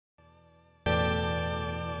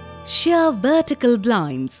Sheer vertical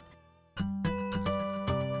blinds.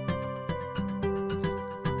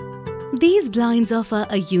 These blinds offer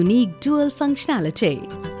a unique dual functionality.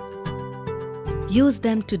 Use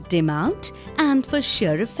them to dim out and for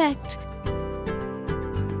sheer effect.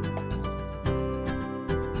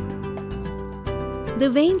 The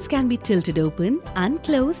vanes can be tilted open and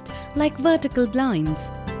closed like vertical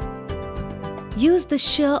blinds. Use the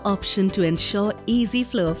sheer option to ensure easy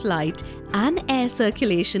flow of light and air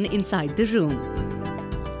circulation inside the room.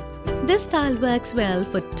 This style works well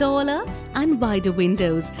for taller and wider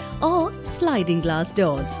windows or sliding glass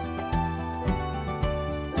doors.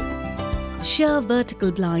 Sheer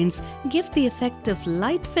vertical blinds give the effect of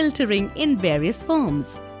light filtering in various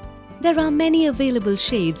forms. There are many available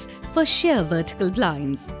shades for sheer vertical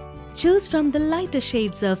blinds. Choose from the lighter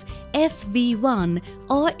shades of SV1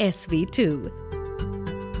 or SV2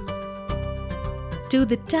 to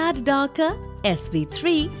the tad darker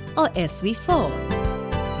SV3 or SV4.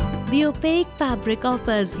 The opaque fabric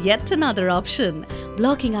offers yet another option,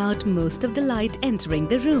 blocking out most of the light entering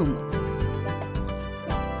the room.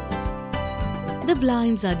 The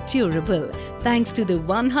blinds are durable thanks to the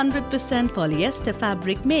 100% polyester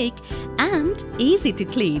fabric make and easy to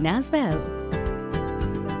clean as well.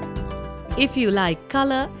 If you like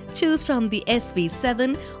color, choose from the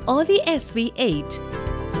SV7 or the SV8